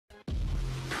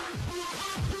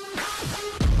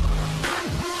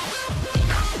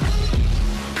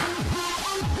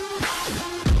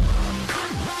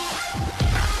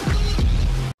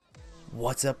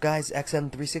What's up guys,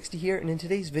 XM360 here, and in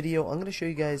today's video I'm going to show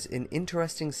you guys an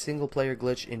interesting single player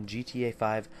glitch in GTA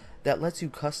 5 that lets you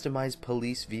customize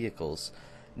police vehicles.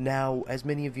 Now, as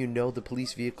many of you know, the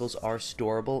police vehicles are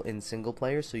storable in single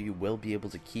player, so you will be able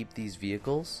to keep these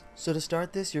vehicles. So to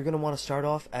start this, you're going to want to start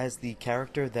off as the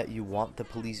character that you want the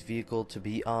police vehicle to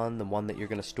be on, the one that you're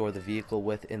going to store the vehicle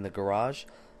with in the garage.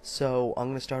 So I'm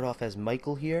going to start off as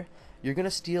Michael here. You're going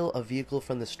to steal a vehicle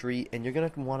from the street, and you're going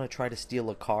to want to try to steal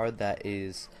a car that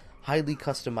is highly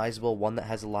customizable, one that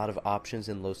has a lot of options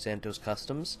in Los Santos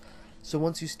Customs. So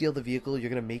once you steal the vehicle,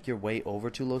 you're going to make your way over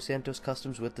to Los Santos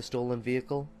Customs with the stolen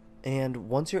vehicle. And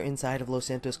once you're inside of Los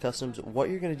Santos Customs,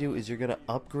 what you're going to do is you're going to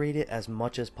upgrade it as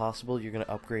much as possible. You're going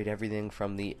to upgrade everything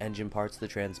from the engine parts, the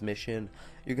transmission.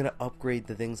 You're going to upgrade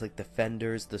the things like the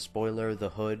fenders, the spoiler, the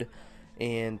hood,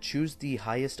 and choose the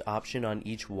highest option on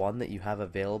each one that you have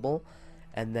available.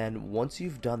 And then once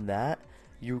you've done that,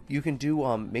 you can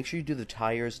do make sure you do the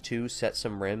tires too, set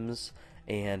some rims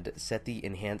and set the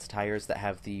enhanced tires that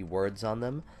have the words on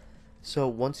them. So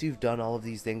once you've done all of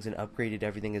these things and upgraded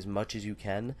everything as much as you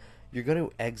can, you're going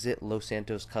to exit Los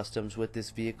Santos Customs with this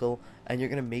vehicle, and you're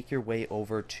going to make your way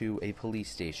over to a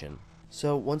police station.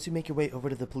 So once you make your way over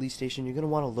to the police station, you're going to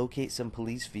want to locate some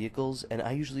police vehicles, and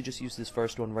I usually just use this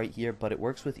first one right here, but it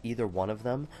works with either one of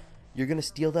them. You're going to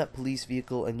steal that police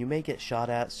vehicle, and you may get shot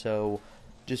at, so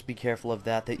just be careful of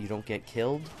that you don't get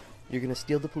killed. You're going to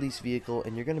steal the police vehicle,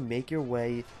 and you're going to make your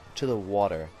way to the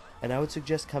water. And I would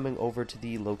suggest coming over to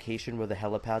the location where the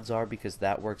helipads are, because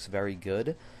that works very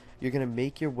good. You're going to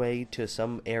make your way to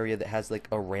some area that has like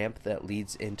a ramp that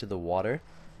leads into the water.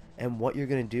 And what you're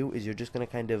going to do is you're just going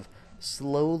to kind of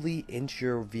slowly inch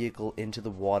your vehicle into the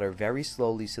water very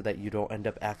slowly so that you don't end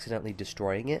up accidentally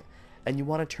destroying it. And you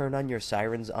want to turn on your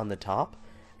sirens on the top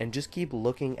and just keep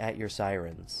looking at your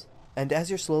sirens. And as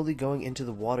you're slowly going into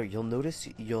the water, you'll notice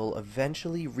you'll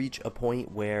eventually reach a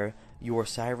point where your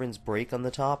sirens break on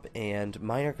the top, and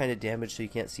mine are kind of damaged so you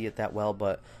can't see it that well,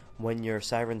 but when your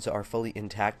sirens are fully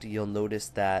intact, you'll notice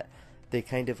that they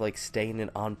kind of like stay in an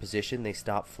on position. They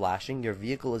stop flashing. Your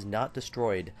vehicle is not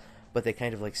destroyed, but they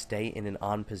kind of like stay in an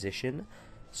on position.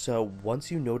 So once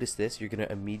you notice this, you're going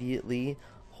to immediately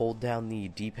hold down the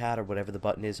D-pad or whatever the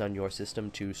button is on your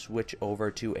system to switch over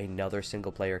to another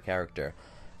single player character.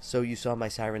 So you saw my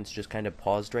sirens just kind of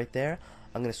paused right there.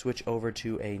 I'm going to switch over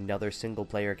to another single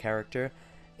player character,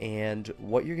 and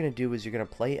what you're going to do is you're going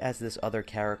to play as this other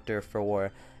character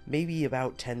for maybe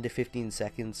about 10 to 15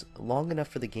 seconds, long enough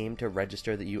for the game to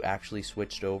register that you actually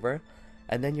switched over,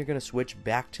 and then you're going to switch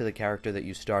back to the character that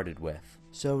you started with.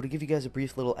 So to give you guys a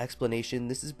brief little explanation,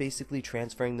 this is basically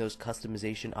transferring those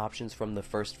customization options from the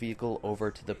first vehicle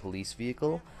over to the police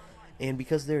vehicle. And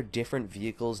because they're different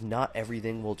vehicles, not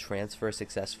everything will transfer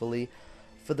successfully.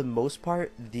 For the most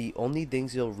part, the only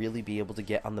things you'll really be able to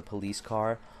get on the police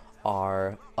car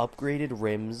are upgraded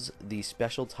rims, the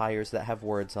special tires that have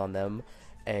words on them,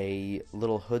 a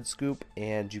little hood scoop,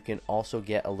 and you can also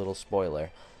get a little spoiler.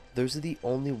 Those are the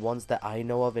only ones that I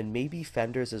know of, and maybe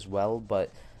fenders as well, but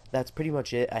that's pretty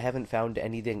much it. I haven't found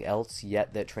anything else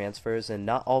yet that transfers, and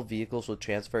not all vehicles will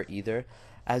transfer either.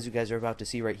 As you guys are about to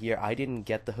see right here, I didn't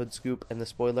get the hood scoop and the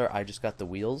spoiler, I just got the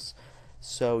wheels.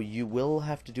 So you will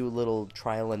have to do a little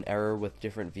trial and error with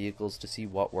different vehicles to see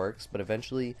what works, but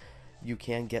eventually you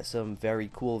can get some very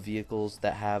cool vehicles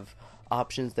that have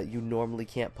options that you normally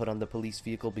can't put on the police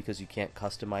vehicle because you can't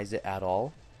customize it at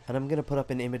all. And I'm going to put up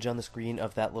an image on the screen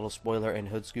of that little spoiler and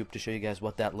hood scoop to show you guys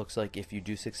what that looks like if you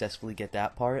do successfully get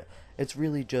that part. It's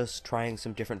really just trying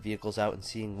some different vehicles out and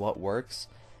seeing what works.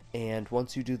 And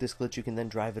once you do this glitch, you can then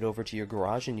drive it over to your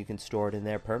garage and you can store it in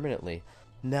there permanently.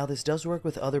 Now this does work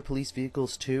with other police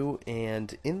vehicles too,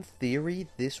 and in theory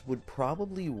this would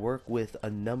probably work with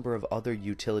a number of other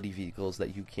utility vehicles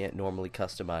that you can't normally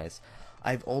customize.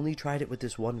 I've only tried it with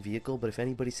this one vehicle, but if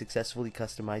anybody successfully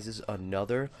customizes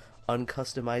another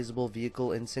uncustomizable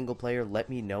vehicle in single player, let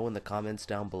me know in the comments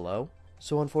down below.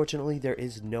 So unfortunately there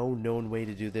is no known way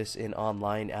to do this in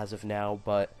online as of now,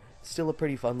 but still a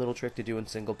pretty fun little trick to do in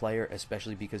single player,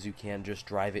 especially because you can just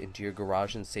drive it into your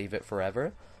garage and save it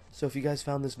forever. So if you guys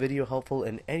found this video helpful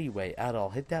in any way at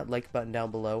all, hit that like button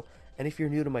down below, and if you're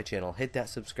new to my channel, hit that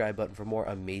subscribe button for more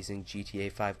amazing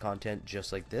GTA 5 content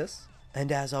just like this.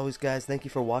 And as always guys, thank you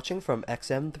for watching from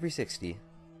XM360.